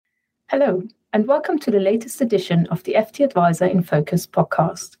Hello, and welcome to the latest edition of the FT Advisor in Focus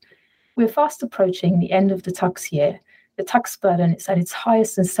podcast. We're fast approaching the end of the tax year. The tax burden is at its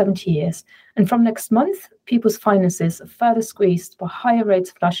highest in 70 years, and from next month, people's finances are further squeezed by higher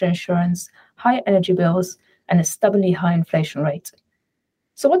rates of national insurance, higher energy bills, and a stubbornly high inflation rate.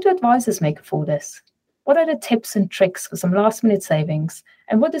 So what do advisors make of all this? What are the tips and tricks for some last-minute savings,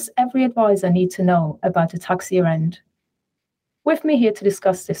 and what does every advisor need to know about the tax year end? With me here to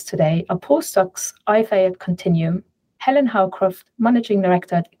discuss this today are Paul Stocks, IFA at Continuum, Helen Howcroft, Managing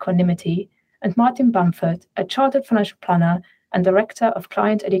Director at Equanimity, and Martin Bamford, a Chartered Financial Planner and Director of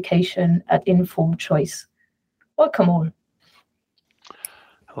Client Education at Informed Choice. Welcome all.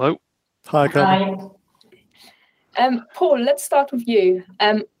 Hello. Hi, Carmen. Hi. Paul, let's start with you.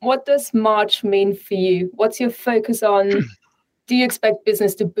 What does March mean for you? What's your focus on? Do you expect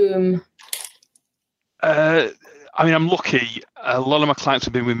business to boom? I'm lucky. A lot of my clients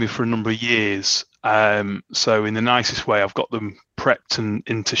have been with me for a number of years. So in the nicest way, I've got them prepped and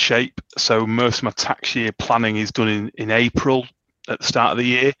into shape. So most of my tax year planning is done in April at the start of the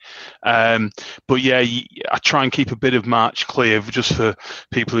year. But yeah, I try and keep a bit of March clear just for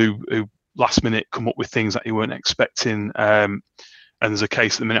people who last minute come up with things that you weren't expecting. And there's a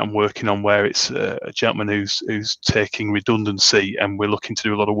case at the minute I'm working on where it's a gentleman who's taking redundancy, and we're looking to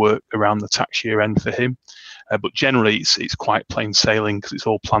do a lot of work around the tax year end for him. But generally, it's quite plain sailing because it's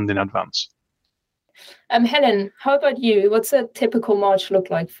all planned in advance. Helen, how about you? What's a typical March look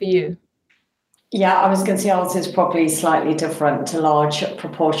like for you? Yeah, I was going to say ours is probably slightly different. A large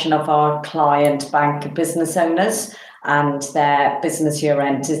proportion of our client bank are business owners, and their business year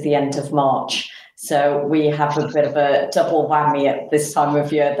end is the end of March. So we have a bit of a double whammy at this time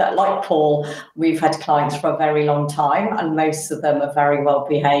of year that, like Paul, we've had clients for a very long time, and most of them are very well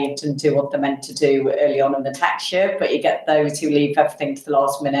behaved and do what they're meant to do early on in the tax year. But you get those who leave everything to the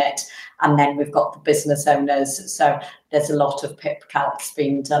last minute. And then we've got the business owners. So there's a lot of PIP calcs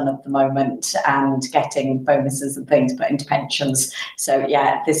being done at the moment and getting bonuses and things put into pensions. So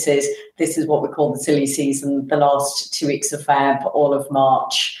yeah, this is what we call the silly season, the last 2 weeks of Feb, all of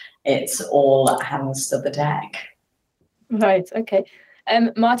March. It's all hands to the deck. Right. Okay.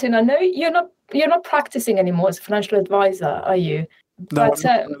 Martin, I know you're not practicing anymore as a financial advisor, are you? No.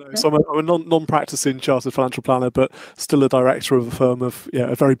 So I'm a non-practicing chartered financial planner, but still a director of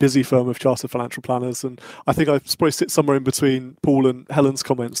a very busy firm of chartered financial planners. And I think I probably sit somewhere in between Paul and Helen's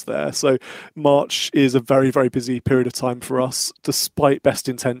comments there. So March is a very, very busy period of time for us, despite best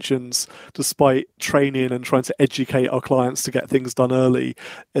intentions, despite training and trying to educate our clients to get things done early.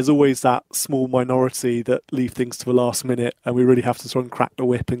 There's always that small minority that leave things to the last minute, and we really have to try and crack the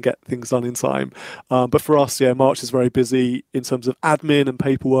whip and get things done in time. But for us, March is very busy in terms of admin and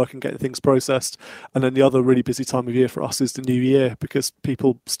paperwork and getting things processed. And then the other really busy time of year for us is the new year, because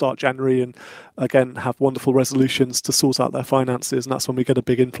people start January and again have wonderful resolutions to sort out their finances, and that's when we get a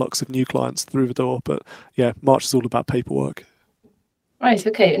big influx of new clients through the door. But yeah, March is all about paperwork. Right,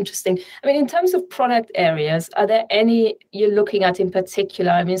 okay, interesting. I mean, in terms of product areas, are there any you're looking at in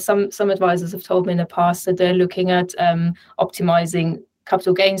particular? I mean, some advisors have told me in the past that they're looking at optimizing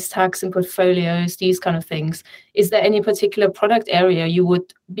capital gains tax and portfolios, these kind of things. Is there any particular product area you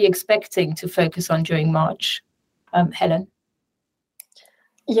would be expecting to focus on during March? Helen?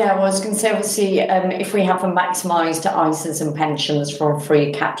 Yeah, well, I was going to say, obviously, if we haven't maximised ISAs and pensions from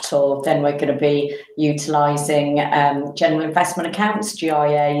free capital, then we're going to be utilising general investment accounts,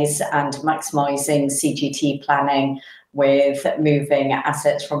 GIAs, and maximising CGT planning with moving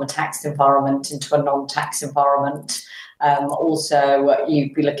assets from a taxed environment into a non-tax environment. Also,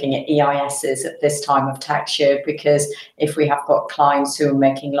 you'd be looking at EISs at this time of tax year, because if we have got clients who are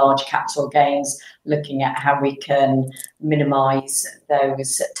making large capital gains, looking at how we can minimise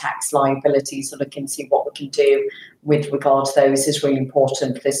those tax liabilities or look and see what we can do with regard to those is really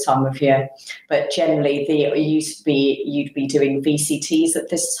important this time of year. But generally, you'd be doing VCTs at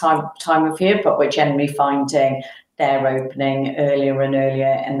this time of year, but we're generally finding they're opening earlier and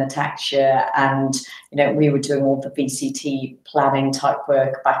earlier in the tax year. And, we were doing all the VCT planning type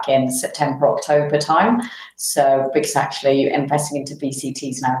work back in September, October time. So because actually investing into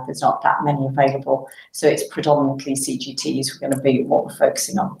VCTs now, there's not that many available. So it's predominantly CGTs we're going to be what we're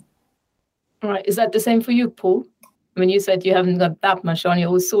focusing on. All right. Is that the same for you, Paul? I mean, you said you haven't got that much on, you're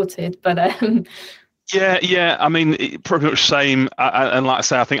all sorted, but... Yeah. I mean, pretty much same. And like I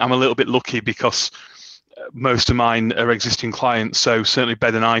say, I think I'm a little bit lucky because most of mine are existing clients, so certainly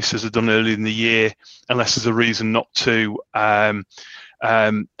bed and ISAs are done early in the year unless there's a reason not to. And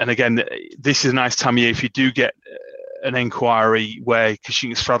again, this is a nice time of year if you do get an inquiry where, because you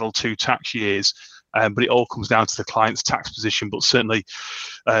can straddle 2 tax years, but it all comes down to the client's tax position. But certainly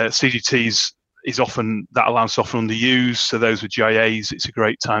CGTs is often, that allowance is often underused. So those with GIAs, it's a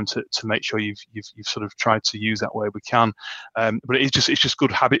great time to make sure you've sort of tried to use that where we can. But it's just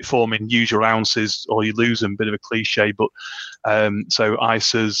good habit forming. Use your allowances or you lose them. Bit of a cliche, but so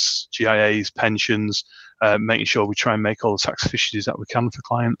ISAs, GIAs, pensions, making sure we try and make all the tax efficiencies that we can for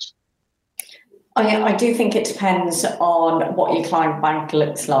clients. I do think it depends on what your client bank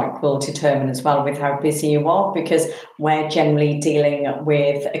looks like will determine as well with how busy you are, because we're generally dealing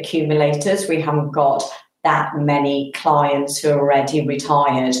with accumulators. We haven't got that many clients who are already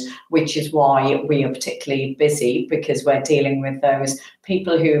retired, which is why we are particularly busy, because we're dealing with those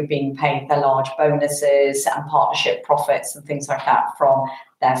people who have been paid their large bonuses and partnership profits and things like that from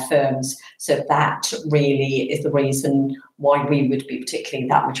their firms. So that really is the reason why we would be particularly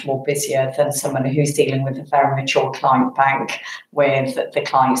that much more busier than someone who's dealing with a very mature client bank with the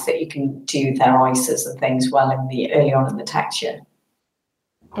clients that you can do their ISAs and things well in the early on in the tax year.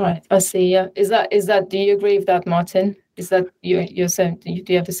 All right, I see. Yeah, is that? Do you agree with that, Martin? Is that you're saying? Do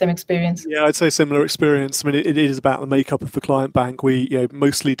you have the same experience? Yeah, I'd say similar experience. I mean, it is about the makeup of the client bank. We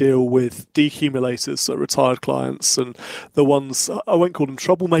mostly deal with decumulators, so retired clients, and the ones, I won't call them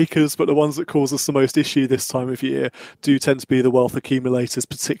troublemakers, but the ones that cause us the most issue this time of year do tend to be the wealth accumulators,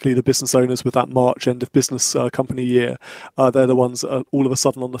 particularly the business owners with that March end of business company year. They're the ones that are all of a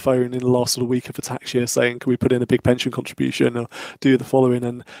sudden on the phone in the last sort of week of the tax year saying, can we put in a big pension contribution or do the following?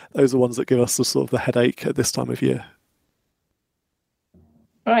 And those are the ones that give us the sort of the headache at this time of year.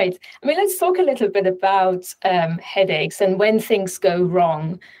 Right. I mean, let's talk a little bit about headaches and when things go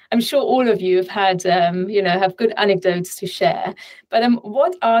wrong. I'm sure all of you have had, have good anecdotes to share. But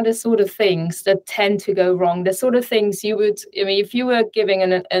what are the sort of things that tend to go wrong? The sort of things you would, if you were giving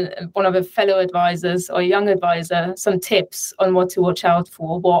one of a fellow advisors or a young advisor some tips on what to watch out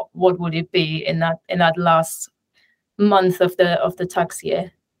for, what would it be in that last month of the tax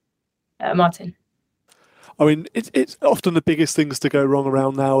year, Martin? I mean, it's often the biggest things to go wrong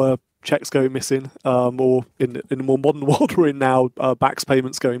around now are checks going missing, or in the more modern world we're in now, backs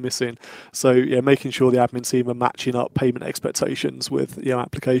payments going missing. So making sure the admin team are matching up payment expectations with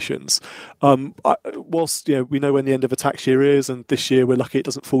applications. Whilst we know when the end of a tax year is, and this year we're lucky it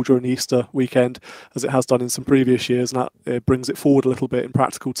doesn't fall during the Easter weekend as it has done in some previous years, and that brings it forward a little bit in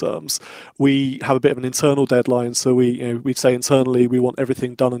practical terms. We have a bit of an internal deadline, so we'd say internally we want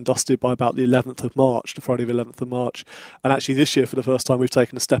everything done and dusted by about the 11th of March, the Friday the 11th of March. And actually this year for the first time we've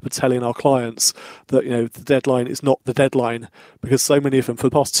taken a step of telling our clients that the deadline is not the deadline, because so many of them for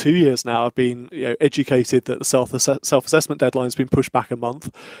the past 2 years now have been educated that the self-assessment deadline has been pushed back a month,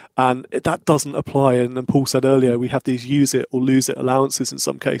 and that doesn't apply. And Paul said earlier, we have these use it or lose it allowances in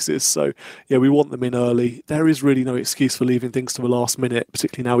some cases, so we want them in early. There is really no excuse for leaving things to the last minute,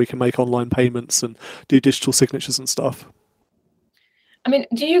 particularly now we can make online payments and do digital signatures and stuff. I mean,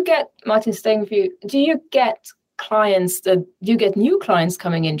 Martin, staying with you, do you get new clients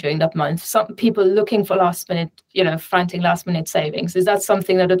coming in during that month? Some people looking for last minute, frantic last minute savings. Is that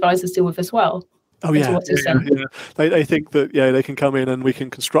something that advisors deal with as well? Oh yeah. They think that they can come in and we can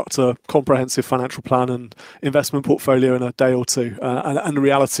construct a comprehensive financial plan and investment portfolio in a day or two. And the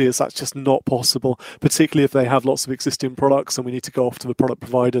reality is that's just not possible, particularly if they have lots of existing products and we need to go off to the product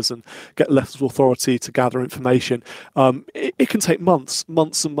providers and get less authority to gather information. It can take months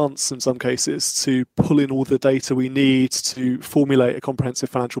and months in some cases to pull in all the data we need to formulate a comprehensive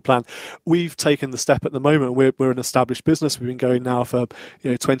financial plan. We've taken the step at the moment. We're an established business. We've been going now for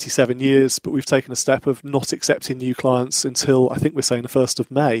 27 years, but we've taken a step of not accepting new clients until I think we're saying the 1st of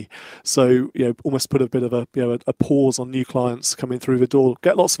May. So almost put a bit of a pause on new clients coming through the door.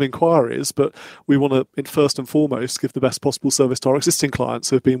 Get lots of inquiries, but we want to first and foremost give the best possible service to our existing clients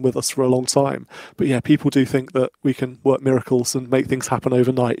who have been with us for a long time. But people do think that we can work miracles and make things happen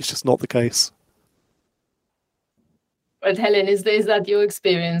overnight. It's just not the case. But Helen, is that your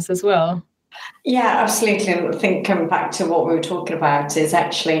experience as well? Yeah, absolutely. I think coming back to what we were talking about is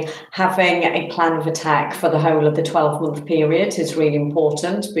actually having a plan of attack for the whole of the 12-month period is really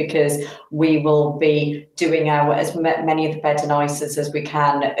important, because we will be doing as many of the bed and ISAs as we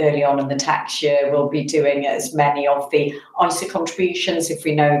can early on in the tax year. We'll be doing as many of the ISA contributions if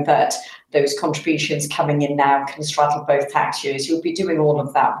we know that those contributions coming in now can straddle both tax years. You'll be doing all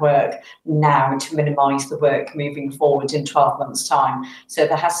of that work now to minimise the work moving forward in 12 months' time. So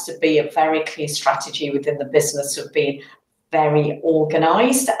there has to be a very clear strategy within the business of being very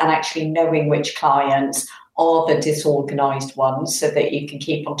organised and actually knowing which clients are the disorganised ones so that you can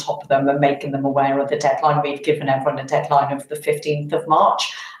keep on top of them and making them aware of the deadline. We've given everyone a deadline of the 15th of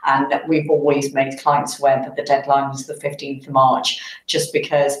March, and we've always made clients aware that the deadline is the 15th of March, just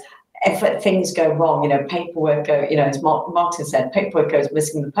because if things go wrong, paperwork as Martin said, paperwork goes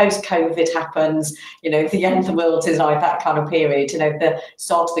missing, the post-COVID happens, the end of the world is like that kind of period. The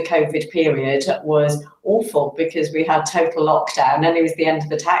start of the COVID period was awful because we had total lockdown and it was the end of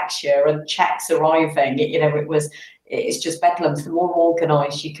the tax year and checks arriving, it's just bedlam. The more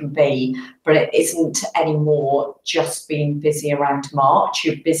organised you can be, but it isn't anymore just being busy around March.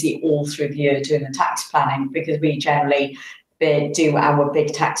 You're busy all through the year doing the tax planning, because we generally do our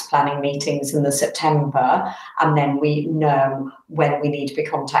big tax planning meetings in the September, and then we know when we need to be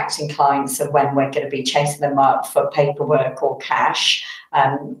contacting clients and when we're going to be chasing them up for paperwork or cash,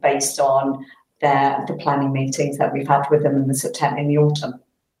 based on the planning meetings that we've had with them in the autumn.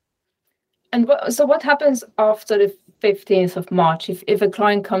 And so what happens after the 15th of March if a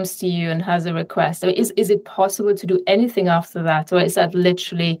client comes to you and has a request? Is it possible to do anything after that, or is that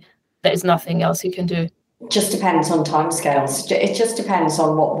literally there's nothing else you can do? Just depends on timescales. It just depends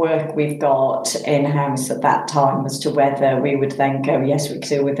on what work we've got in-house at that time as to whether we would then go, yes, we can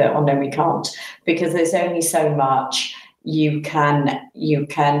deal with it, or no, we can't, because there's only so much you can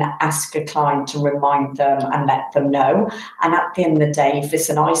ask a client to remind them and let them know. And at the end of the day, if it's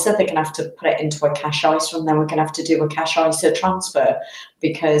an ISA, they're going to have to put it into a cash ISA, and then we're going to have to do a cash ISA transfer,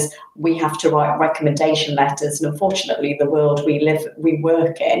 because we have to write recommendation letters. And unfortunately, the world we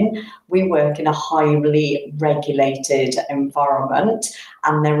work in a highly regulated environment,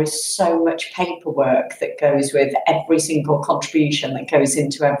 and there is so much paperwork that goes with every single contribution that goes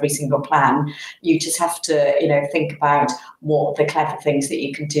into every single plan. You just have to, think about what the clever things that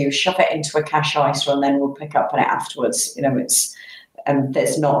you can do, shove it into a cash ISA, and then we'll pick up on it afterwards.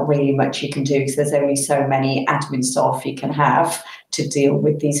 There's not really much you can do, because there's only so many admin staff you can have to deal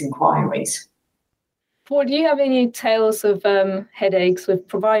with these inquiries. Paul, do you have any tales of headaches with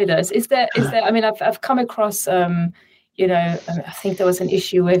providers? Is there? I mean, I've come across, I think there was an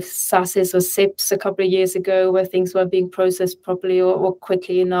issue with SASs or SIPs a couple of years ago where things weren't being processed properly or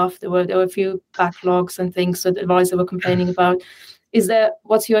quickly enough. There were a few backlogs and things that advisors were complaining about.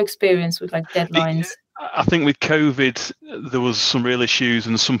 What's your experience with deadlines? I think with COVID, there was some real issues,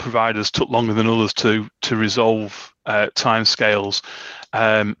 and some providers took longer than others to resolve timescales.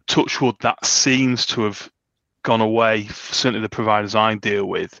 Touch wood, that seems to have gone away, certainly the providers I deal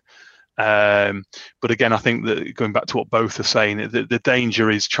with. But again, I think that going back to what both are saying, the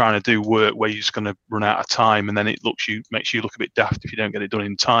danger is trying to do work where you're just going to run out of time, and then it makes you look a bit daft if you don't get it done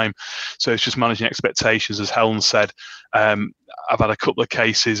in time. So it's just managing expectations, as Helen said. I've had a couple of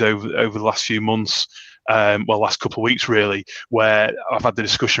cases over the last few months, last couple of weeks really, where I've had the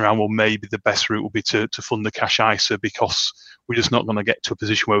discussion around, well, maybe the best route will be to fund the cash ISA, because we're just not going to get to a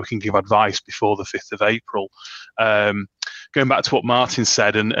position where we can give advice before the 5th of April. Going back to what Martin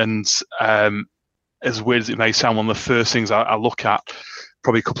said, and as weird as it may sound, one of the first things I look at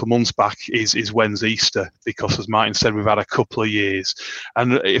probably a couple of months back is when's Easter, because as Martin said, we've had a couple of years.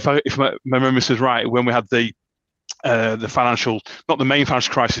 And if my memory serves right, when we had the financial, not the main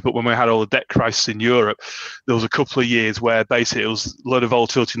financial crisis, but when we had all the debt crisis in Europe, there was a couple of years where basically it was a lot of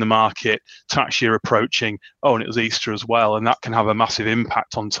volatility in the market, tax year approaching, and it was Easter as well, and that can have a massive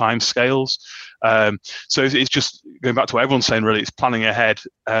impact on timescales. So it's just going back to what everyone's saying, really, it's planning ahead,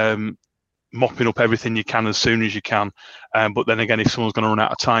 mopping up everything you can as soon as you can. But then again, if someone's going to run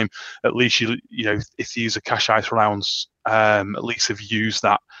out of time, at least if you use a cash ISA allowance, at least have used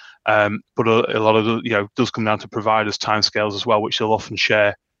that. But a lot of does come down to providers' timescales as well, which they'll often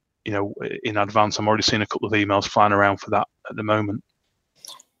share, in advance. I'm already seeing a couple of emails flying around for that at the moment.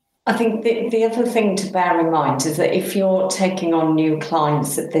 I think the other thing to bear in mind is that if you're taking on new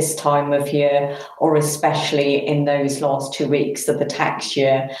clients at this time of year, or especially in those last 2 weeks of the tax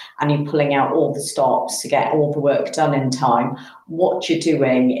year, and you're pulling out all the stops to get all the work done in time, what you're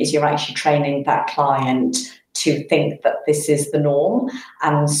doing is you're actually training that client to think that this is the norm.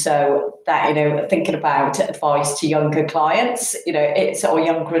 And so that, thinking about advice to younger clients, or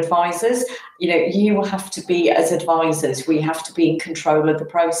younger advisors, you have to be, as advisors, we have to be in control of the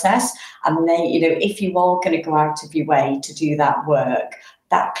process. And if you are going to go out of your way to do that work,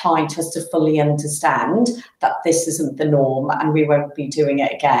 that client has to fully understand that this isn't the norm and we won't be doing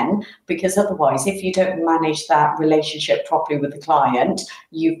it again. Because otherwise, if you don't manage that relationship properly with the client,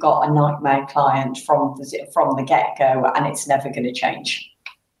 you've got a nightmare client from the get-go, and it's never going to change.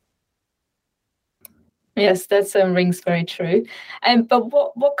 Yes, that rings very true. But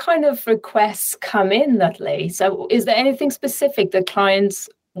what kind of requests come in that late? So is there anything specific that clients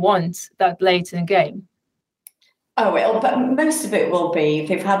want that late in the game? But most of it will be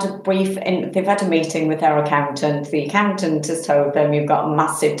they've had a meeting with their accountant. The accountant has told them you've got a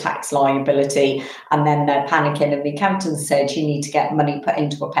massive tax liability, and then they're panicking. And the accountant said you need to get money put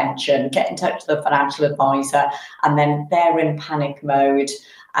into a pension, get in touch with a financial advisor, and then they're in panic mode.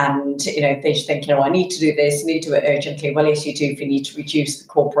 And they're just thinking, I need to do this, I need to do it urgently. Well, yes, you do if you need to reduce the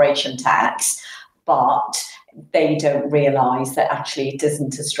corporation tax, but they don't realise that actually it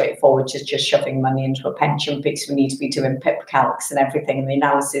isn't as straightforward as just shoving money into a pension, because we need to be doing PIP calcs and everything and the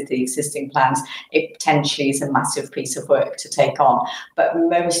analysis of the existing plans. It potentially is a massive piece of work to take on. But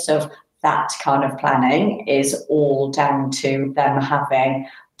most of that kind of planning is all down to them having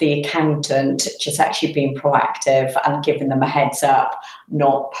the accountant just actually being proactive and giving them a heads up,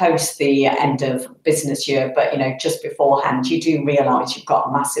 not post the end of business year, but just beforehand. You do realise you've got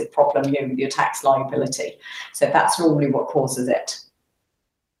a massive problem here with your tax liability. So that's normally what causes it.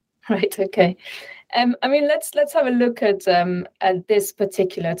 Right. Okay. Let's have a look at this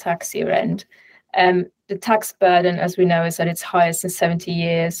particular tax year end. The tax burden, as we know, is at its highest in 70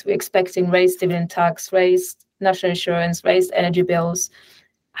 years. We're expecting raised dividend tax, raised national insurance, raised energy bills.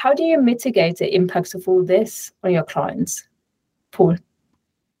 How do you mitigate the impacts of all this on your clients, Paul?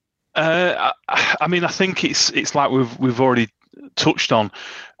 I think it's like we've already touched on.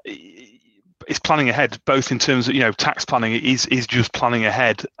 It's planning ahead, both in terms of tax planning. It is just planning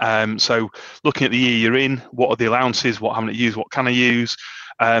ahead. So looking at the year you're in, what are the allowances? What haven't I used? What can I use?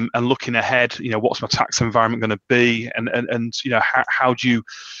 And looking ahead, what's my tax environment going to be? And how do you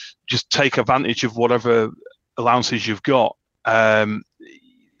just take advantage of whatever allowances you've got?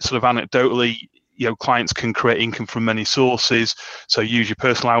 Sort of anecdotally, clients can create income from many sources. So use your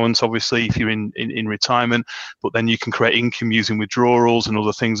personal allowance, obviously, if you're in retirement, but then you can create income using withdrawals and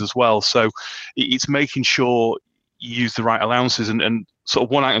other things as well. So it's making sure you use the right allowances. And sort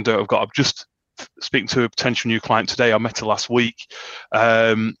of one anecdote I've got, I'm just speaking to a potential new client today. I met her last week.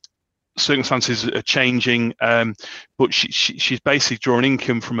 Circumstances are changing, but she's basically drawing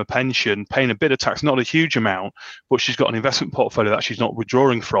income from a pension, paying a bit of tax, not a huge amount, but she's got an investment portfolio that she's not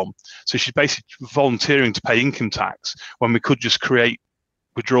withdrawing from. So she's basically volunteering to pay income tax when we could just create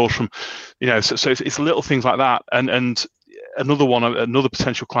withdrawals from, so it's little things like that. And another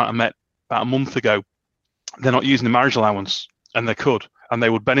potential client I met about a month ago, they're not using the marriage allowance, and they could, and they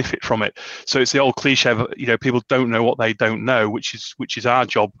would benefit from it. So it's the old cliche of, people don't know what they don't know, which is our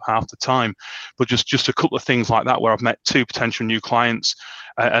job half the time. But just a couple of things like that, where I've met two potential new clients,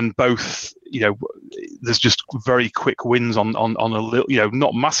 and both, there's just very quick wins on a little,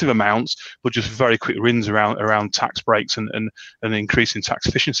 not massive amounts, but just very quick wins around tax breaks and increasing tax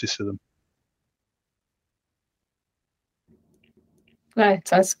efficiencies for them. Right,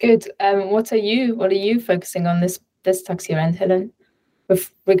 that's good. What are you focusing on this tax year end, Helen,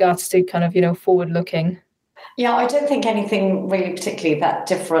 with regards to kind of forward looking? Yeah, I don't think anything really particularly that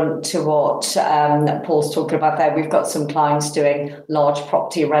different to what Paul's talking about there. We've got some clients doing large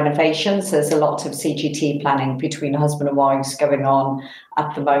property renovations. There's a lot of CGT planning between husband and wives going on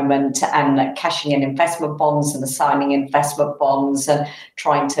at the moment, and cashing in investment bonds and assigning investment bonds and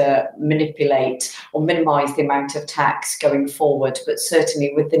trying to manipulate or minimise the amount of tax going forward. But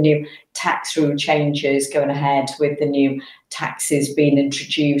certainly with the new tax rule changes going ahead, with the new taxes being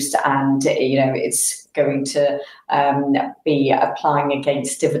introduced, and it's going to be applying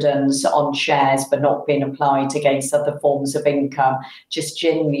against dividends on shares but not being applied against other forms of income, just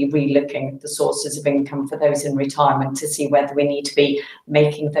generally re-looking at the sources of income for those in retirement to see whether we need to be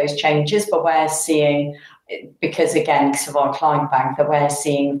making those changes. But we're seeing, because of our client bank, that we're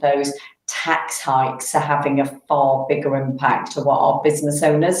seeing those tax hikes are having a far bigger impact to what our business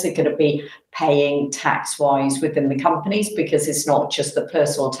owners are going to be paying tax-wise within the companies, because it's not just the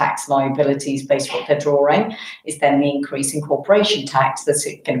personal tax liabilities based on what they're drawing, it's then the increase in corporation tax that's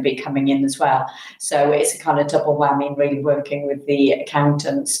going to be coming in as well. So it's a kind of double whammy, really working with the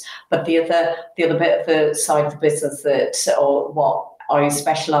accountants. But the other bit of the side of the business what I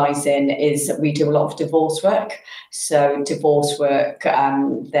specialise in is that we do a lot of divorce work. So divorce work,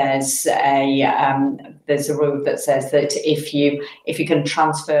 there's a rule that says that if you can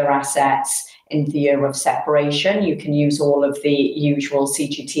transfer assets in the year of separation, you can use all of the usual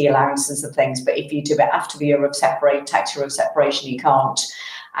CGT allowances and things. But if you do it after the year of tax year of separation, you can't.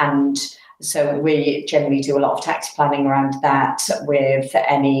 And so we generally do a lot of tax planning around that with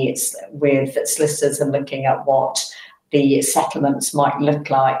solicitors, and looking at what the settlements might look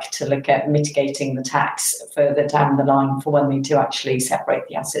like to look at mitigating the tax further down the line for when we do actually separate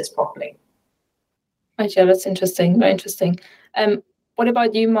the assets properly. Right, yeah, that's interesting. Very interesting. What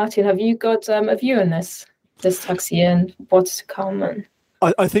about you, Martin? Have you got a view on this tax year and what's to come?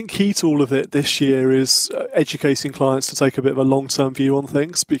 I think key to all of it this year is educating clients to take a bit of a long-term view on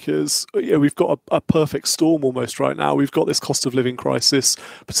things, because we've got a perfect storm almost right now. We've got this cost of living crisis,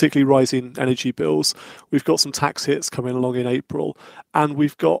 particularly rising energy bills. We've got some tax hits coming along in April, and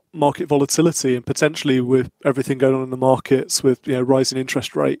we've got market volatility, and potentially with everything going on in the markets with rising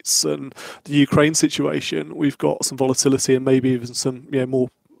interest rates and the Ukraine situation, we've got some volatility and maybe even some more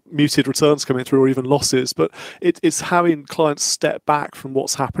muted returns coming through, or even losses. But it's having clients step back from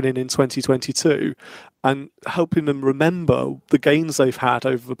what's happening in 2022 and helping them remember the gains they've had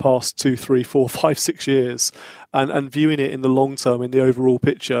over the past 2, 3, 4, 5, 6 years, and viewing it in the long term, in the overall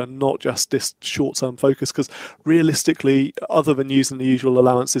picture, not just this short-term focus. Because realistically, other than using the usual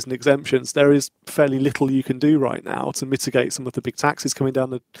allowances and exemptions, there is fairly little you can do right now to mitigate some of the big taxes coming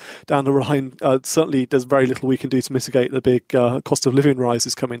down the line. Certainly, there's very little we can do to mitigate the big cost of living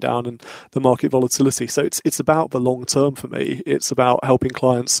rises coming down and the market volatility. So it's about the long term for me. It's about helping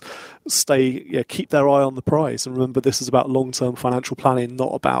clients keep their eye on the prize, and remember, this is about long-term financial planning,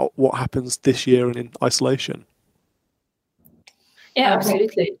 not about what happens this year and in isolation. Yeah,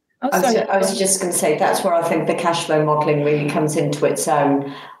 absolutely. I was just going to say, that's where I think the cash flow modelling really comes into its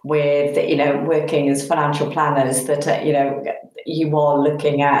own with, working as financial planners, that, you are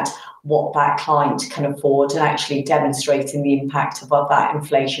looking at what that client can afford and actually demonstrating the impact of what that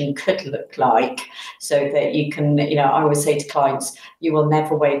inflation could look like, so that you can, I always say to clients, you will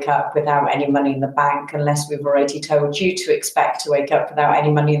never wake up without any money in the bank unless we've already told you to expect to wake up without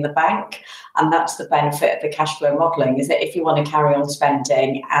any money in the bank. And that's the benefit of the cash flow modelling, is that if you want to carry on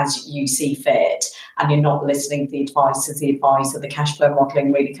spending as you see fit and you're not listening to the advice of the advisor, the cash flow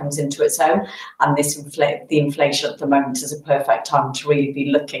modelling really comes into its own. And the inflation at the moment is a perfect time to really be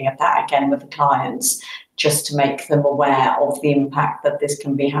looking at that again with the clients, just to make them aware of the impact that this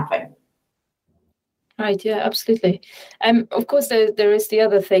can be having. Right, yeah, absolutely. Of course, there is the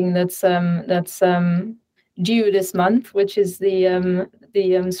other thing that's due this month, which is the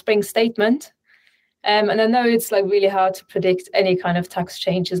spring statement. And I know it's really hard to predict any kind of tax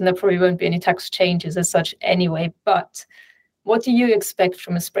changes, and there probably won't be any tax changes as such anyway. But what do you expect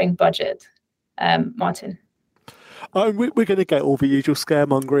from a spring budget, Martin? We're going to get all the usual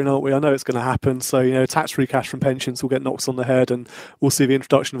scaremongering, aren't we? I know it's going to happen. So, tax-free cash from pensions will get knocked on the head, and we'll see the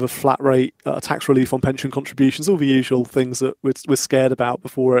introduction of a flat rate tax relief on pension contributions, all the usual things that we're scared about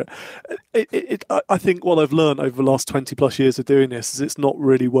before it. I think what I've learned over the last 20 plus years of doing this is it's not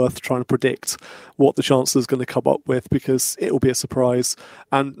really worth trying to predict what the Chancellor's going to come up with, because it will be a surprise.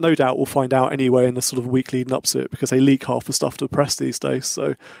 And no doubt we'll find out anyway in the sort of week leading up to it, because they leak half the stuff to the press these days.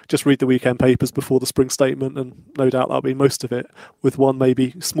 So just read the weekend papers before the spring statement, and no doubt that'll be most of it, with one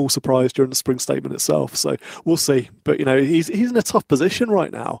maybe small surprise during the spring statement itself. So we'll see. But he's in a tough position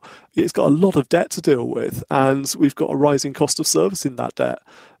right now. He's got a lot of debt to deal with, and we've got a rising cost of servicing that debt.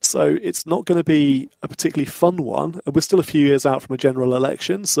 So it's not going to be a particularly fun one. We're still a few years out from a general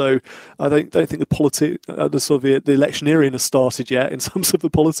election, so I don't think the electioneering has started yet in terms of the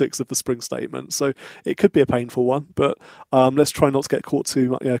politics of the spring statement. So it could be a painful one, but let's try not to get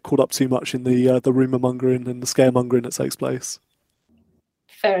caught up too much in the rumour mongering and the scaremongering that takes place.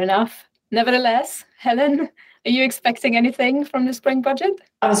 Fair enough. Nevertheless, Helen, are you expecting anything from the spring budget?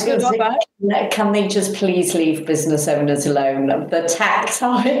 I was going to say, can they just please leave business owners alone? The tax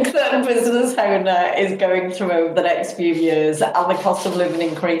hike that a business owner is going through over the next few years and the cost of living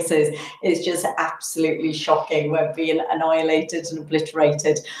increases is just absolutely shocking. We're being annihilated and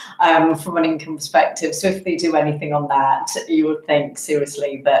obliterated from an income perspective. So if they do anything on that, you would think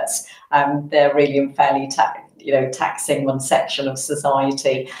seriously that they're really unfairly taxing one section of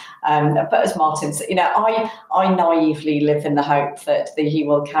society. But as Martin said, I naively live in the hope that he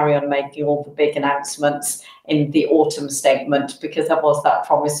will carry on making all the big announcements in the autumn statement, because there was that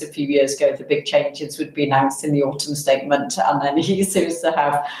promise a few years ago the big changes would be announced in the autumn statement, and then he seems to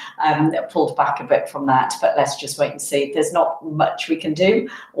have pulled back a bit from that. But let's just wait and see. There's not much we can do.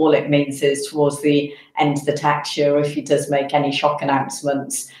 All it means is towards the end of the tax year, if he does make any shock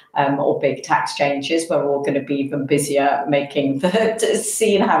announcements or big tax changes, we're all going to be even busier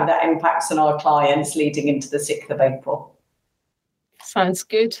seeing how that impacts on our clients leading into the 6th of April. Sounds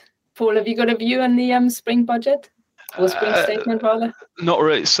good. Paul, have you got a view on the spring budget? Or spring statement, rather? Not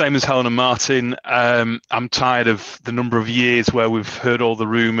really. Same as Helen and Martin. I'm tired of the number of years where we've heard all the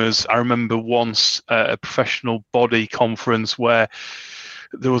rumours. I remember once a professional body conference where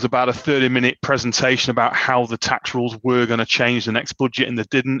there was about a 30-minute presentation about how the tax rules were going to change the next budget, and they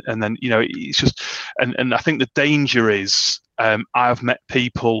didn't. And then, it's just, and I think the danger is I've met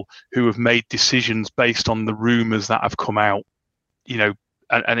people who have made decisions based on the rumours that have come out,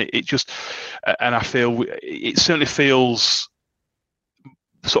 and it just, and I feel it certainly feels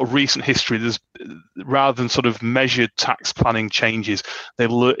sort of recent history, there's rather than sort of measured tax planning changes,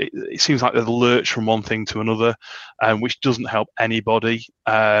 it seems like they lurch from one thing to another, which doesn't help anybody.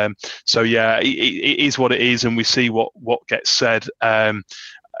 So yeah, it is what it is, and we see what gets said.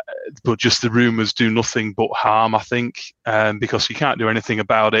 But just the rumours do nothing but harm, I think, because you can't do anything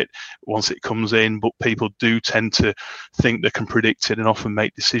about it once it comes in. But people do tend to think they can predict it and often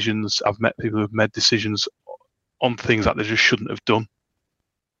make decisions. I've met people who've made decisions on things that they just shouldn't have done.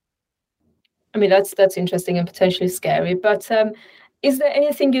 I mean, that's interesting and potentially scary. But is there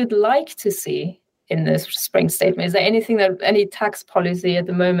anything you'd like to see in this spring statement? Is there any tax policy at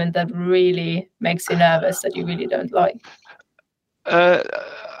the moment that really makes you nervous, that you really don't like?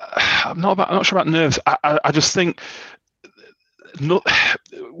 I'm not sure about nerves. I just think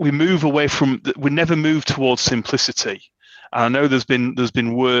we never move towards simplicity. And I know there's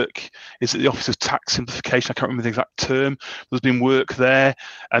been work. Is it the Office of Tax Simplification? I can't remember the exact term. There's been work there,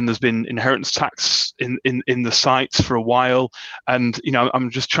 and there's been inheritance tax in the sites for a while. And I'm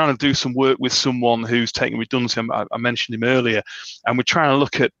just trying to do some work with someone who's taking redundancy. I mentioned him earlier, and we're trying to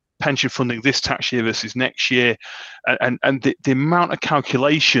look at pension funding this tax year versus next year, and the amount of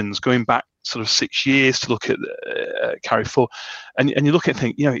calculations going back sort of 6 years to look at carry forward, and you look at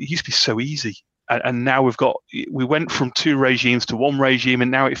things. It used to be so easy. And now we went from 2 regimes to 1 regime, and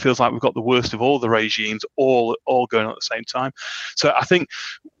now it feels like we've got the worst of all the regimes all going on at the same time. So I think,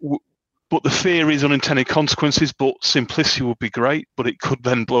 but the fear is unintended consequences, but simplicity would be great, but it could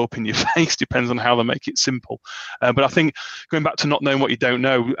then blow up in your face, depends on how they make it simple. But I think going back to not knowing what you don't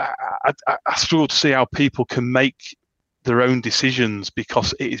know, I struggle to see how people can make their own decisions,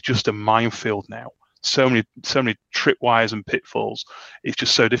 because it is just a minefield now. So many tripwires and pitfalls. It's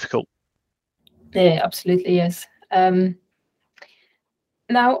just so difficult. Yeah, absolutely, yes.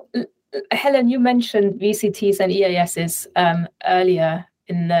 Now, Helen, you mentioned VCTs and EISs earlier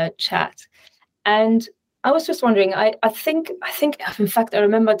in the chat, and I was just wondering. I think, in fact, I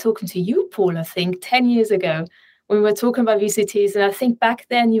remember talking to you, Paul. I think 10 years ago when we were talking about VCTs, and I think back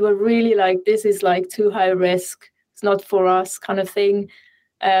then you were really like, "This is like too high risk. It's not for us," kind of thing.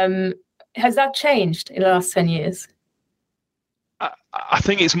 Has that changed in the last 10 years? I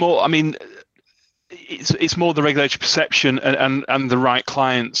think it's more. I mean, it's more the regulatory perception and the right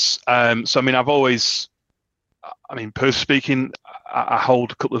clients. So I mean, personally speaking, I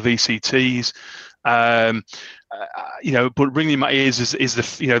hold a couple of VCTs. But ringing in my ears is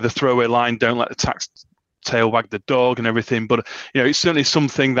the throwaway line, "Don't let the tax tail wag the dog," and everything. But it's certainly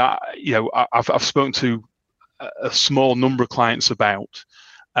something that I've spoken to a small number of clients about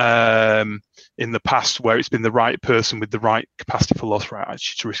in the past, where it's been the right person with the right capacity for loss, right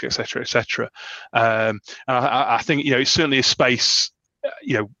attitude to risk, etc., etc. And I think it's certainly a space.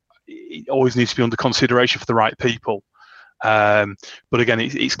 It always needs to be under consideration for the right people. But again,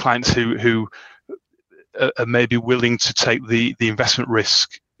 it's clients who are maybe willing to take the investment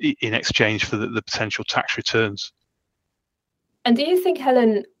risk in exchange for the potential tax returns. And do you think,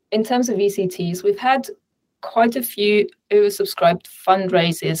 Helen, in terms of VCTs, we've had quite a few oversubscribed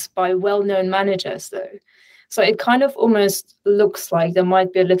fundraisers by well-known managers, though. So it kind of almost looks like there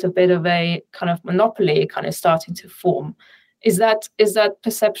might be a little bit of a kind of monopoly kind of starting to form. Is that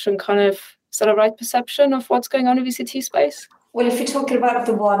perception is that a right perception of what's going on in VCT space? Well, if you're talking about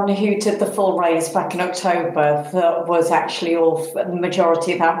the one who did the full raise back in October, that was actually the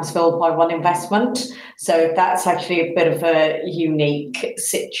majority of that was filled by one investment. So that's actually a bit of a unique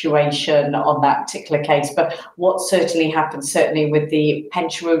situation on that particular case. But what certainly happened, certainly with the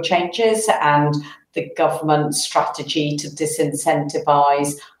pension rule changes and the government strategy to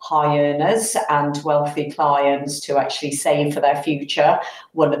disincentivise high earners and wealthy clients to actually save for their future.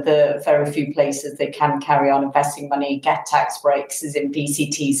 One of the very few places they can carry on investing money, get tax breaks, is in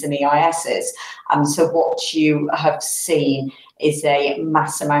VCTs and EISs. And so what you have seen is a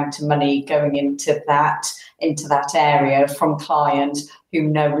mass amount of money going into that area from clients who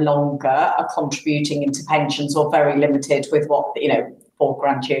no longer are contributing into pensions, or very limited with what,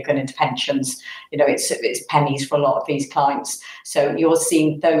 £4,000 a year going into pensions. It's pennies for a lot of these clients. So you're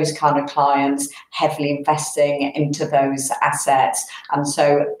seeing those kind of clients heavily investing into those assets. And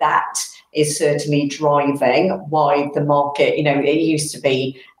so that is certainly driving why the market, it used to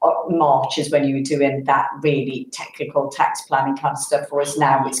be March is when you were doing that really technical tax planning kind of stuff, whereas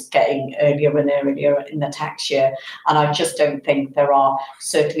now it's getting earlier and earlier in the tax year. And I just don't think there are,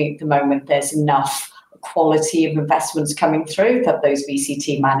 certainly at the moment, there's enough quality of investments coming through that those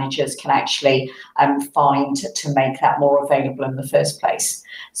VCT managers can actually find to make that more available in the first place.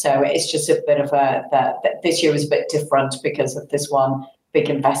 So it's just a bit of this year was a bit different because of this one big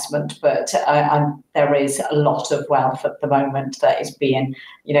investment, but there is a lot of wealth at the moment that is being,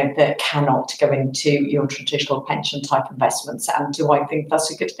 that cannot go into your traditional pension type investments. And do I think that's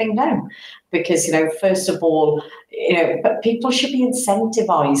a good thing? No, because, first of all, but people should be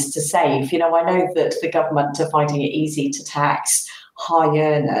incentivized to save. I know that the government are finding it easy to tax high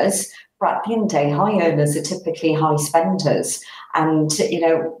earners, but at the end of the day, high earners are typically high spenders. And,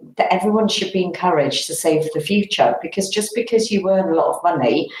 that everyone should be encouraged to save for the future, because just because you earn a lot of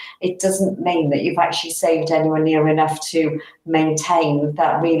money, it doesn't mean that you've actually saved anywhere near enough to maintain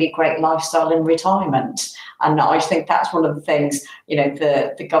that really great lifestyle in retirement. And I think that's one of the things,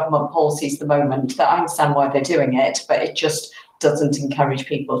 the government policies at the moment, that I understand why they're doing it, but it just doesn't encourage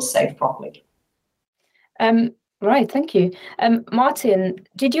people to save properly. Right, thank you. Martin,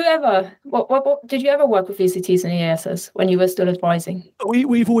 did you ever did you ever work with VCTs and EISs when you were still advising?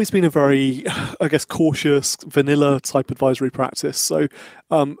 We've always been a very, I guess, cautious, vanilla type advisory practice. So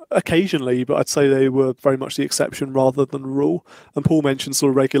occasionally, but I'd say they were very much the exception rather than the rule. And Paul mentioned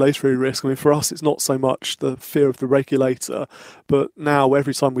sort of regulatory risk. I mean, for us, it's not so much the fear of the regulator, but now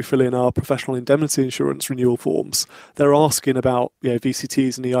every time we fill in our professional indemnity insurance renewal forms, they're asking about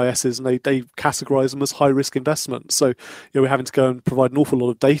VCTs and EISs, and they categorise them as high risk investments. So we're having to go and provide an awful lot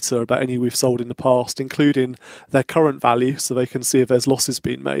of data about any we've sold in the past, including their current value, so they can see if there's losses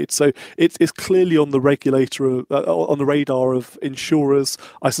being made. So it's clearly on the regulator, on the radar of insurers.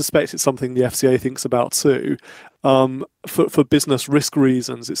 I suspect it's something the FCA thinks about too. For business risk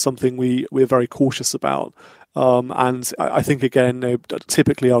reasons, it's something we're very cautious about. And I think, again,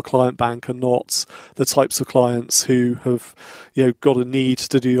 typically our client bank are not the types of clients who have got a need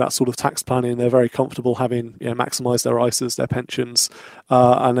to do that sort of tax planning. They're very comfortable having maximised their ISAs, their pensions,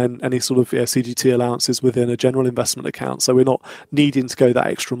 and then any sort of CGT allowances within a general investment account. So we're not needing to go that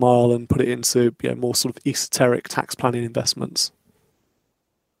extra mile and put it into more sort of esoteric tax planning investments.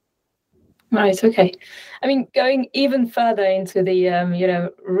 Right. Okay. I mean, going even further into the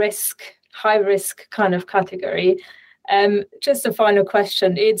high risk kind of category. Just a final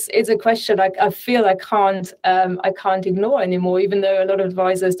question. It's a question I feel I can't ignore anymore, even though a lot of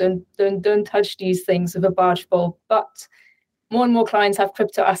advisors don't touch these things with a barge pole. But more and more clients have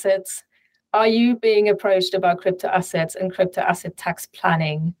crypto assets. Are you being approached about crypto assets and crypto asset tax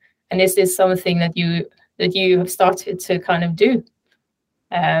planning? And is this something that you have started to kind of do,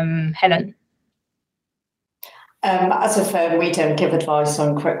 Helen? As a firm, we don't give advice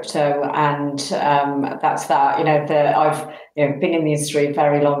on crypto, and that's that. I've been in the industry a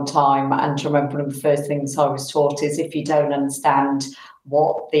very long time, and remember one of the first things I was taught is if you don't understand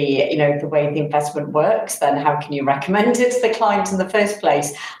what the way the investment works, then how can you recommend it to the client in the first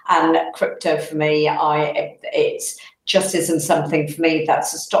place? And crypto for me, it's just isn't something for me.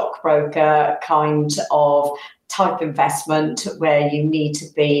 That's a stockbroker kind of type investment where you need to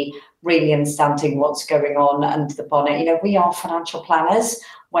be really understanding what's going on under the bonnet. We are financial planners.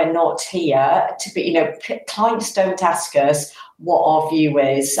 We're not here to be, clients don't ask us what our view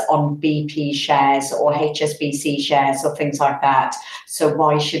is on BP shares or HSBC shares or things like that. So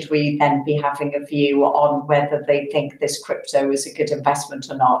why should we then be having a view on whether they think this crypto is a good investment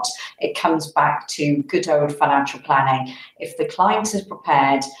or not? It comes back to good old financial planning. If the client is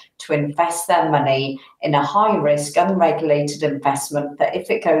prepared to invest their money in a high-risk, unregulated investment, that if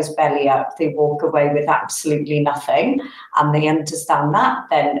it goes belly up, they walk away with absolutely nothing, and they understand that,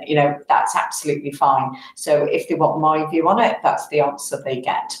 then, that's absolutely fine. So if they want my view on it, that's the answer they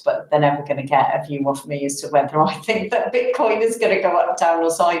get. But they're never going to get a view of me as to whether I think that Bitcoin is going to go up, down,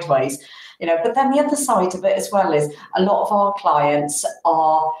 or sideways. But then the other side of it as well is a lot of our clients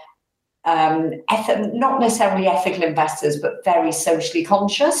are not necessarily ethical investors, but very socially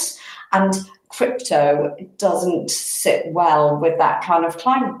conscious. And crypto doesn't sit well with that kind of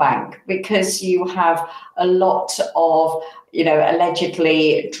client bank, because you have a lot of,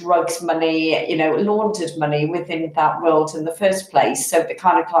 allegedly drugs money, laundered money within that world in the first place. So the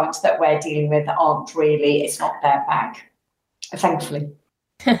kind of clients that we're dealing with aren't really, it's not their bag, thankfully.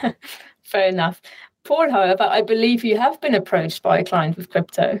 Fair enough. Paul, however, I believe you have been approached by a client with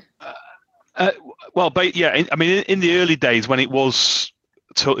crypto. I mean, in the early days when it was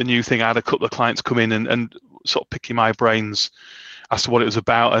a totally new thing, I had a couple of clients come in and sort of picking my brains as to what it was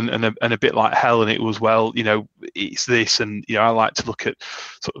about, and a bit like Helen, it was, it's this, and I like to look at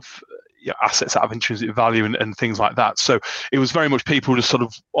sort of assets that have intrinsic value and things like that. So it was very much people just sort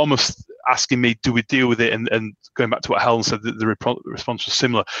of almost asking me, do we deal with it? And going back to what Helen said, the response was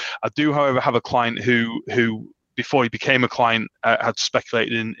similar. I do, however, have a client who before he became a client, had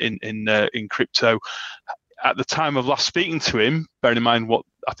speculated in crypto. At the time of last speaking to him, bearing in mind what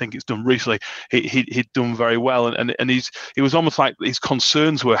I think it's done recently, he'd done very well, and it was almost like his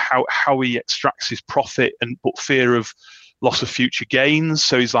concerns were how he extracts his profit, but fear of loss of future gains.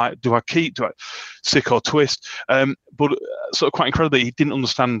 So he's like, do I stick or twist? But sort of quite incredibly, he didn't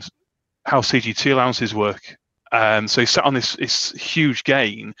understand how CGT allowances work. So he sat on this huge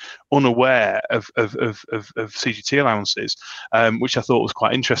gain, unaware of CGT allowances, which I thought was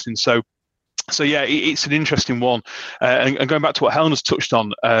quite interesting. So yeah, it's an interesting one. And going back to what Helen has touched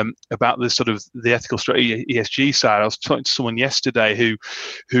on about the sort of the ethical strategy ESG side, I was talking to someone yesterday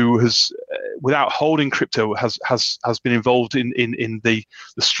who has, without holding crypto, has been involved in the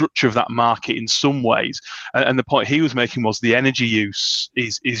structure of that market in some ways. And the point he was making was the energy use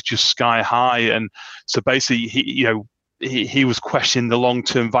is just sky high. And so basically, he was questioning the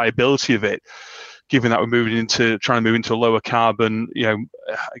long-term viability of it, given that we're trying to move into a lower carbon,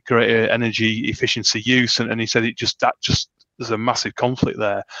 greater energy efficiency use, and he said there's a massive conflict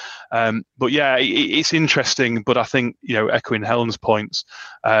there. But yeah, it's interesting. But I think echoing Helen's points,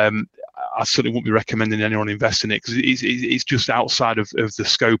 I certainly wouldn't be recommending anyone invest in it, because it's just outside of the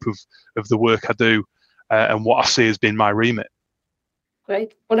scope of the work I do and what I see as being my remit.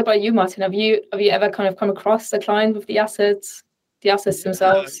 Great. What about you, Martin? Have you ever kind of come across a client with the assets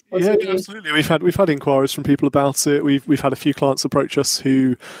themselves? Yeah, absolutely. We've had inquiries from people about it. We've had a few clients approach us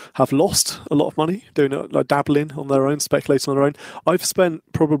who have lost a lot of money doing it, like dabbling on their own, speculating on their own. I've spent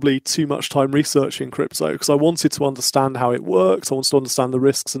probably too much time researching crypto because I wanted to understand how it works. I wanted to understand the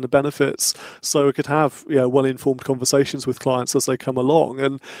risks and the benefits, so I could have well-informed conversations with clients as they come along.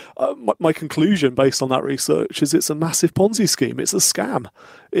 And my conclusion based on that research is it's a massive Ponzi scheme. It's a scam.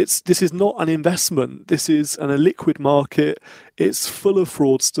 This is not an investment. This is an illiquid market. It's full of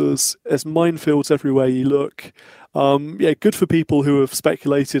fraudsters. There's minefields everywhere you look. Good for people who have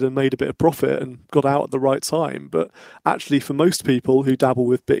speculated and made a bit of profit and got out at the right time. But actually, for most people who dabble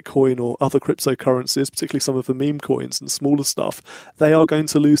with Bitcoin or other cryptocurrencies, particularly some of the meme coins and smaller stuff, they are going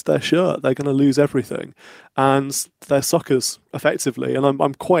to lose their shirt. They're going to lose everything. And they're suckers, effectively. And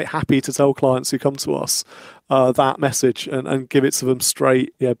I'm quite happy to tell clients who come to us that message and give it to them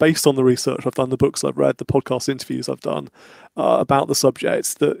straight, based on the research I've done, the books I've read, the podcast interviews I've done about the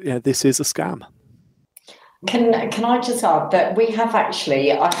subject, that this is a scam. Can I just add that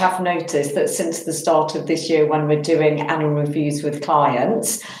I have noticed that since the start of this year, when we're doing annual reviews with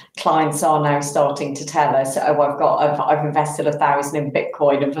clients are now starting to tell us, I've invested 1,000 in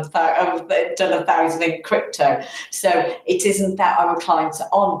Bitcoin and I've done 1,000 in crypto. So it isn't that our clients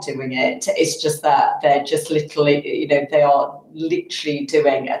aren't doing it. It's just that they're just literally, they are literally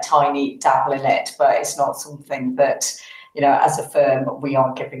doing a tiny dabble in it, but it's not something that, as a firm, we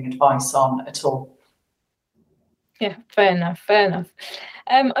are giving advice on at all. Yeah, fair enough.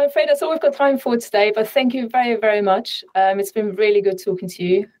 I'm afraid that's all we've got time for today, but thank you very, very much. It's been really good talking to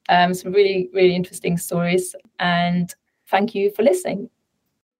you. Some really, really interesting stories, and thank you for listening.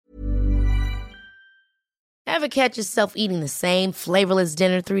 Ever catch yourself eating the same flavorless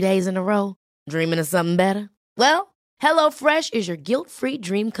dinner 3 days in a row? Dreaming of something better? Well, HelloFresh is your guilt-free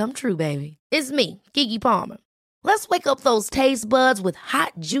dream come true, baby. It's me, Keke Palmer. Let's wake up those taste buds with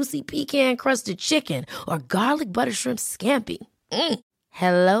hot, juicy pecan-crusted chicken or garlic butter shrimp scampi.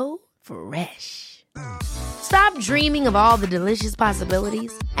 Hello Fresh. Stop dreaming of all the delicious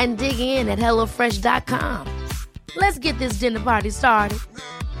possibilities and dig in at HelloFresh.com. Let's get this dinner party started.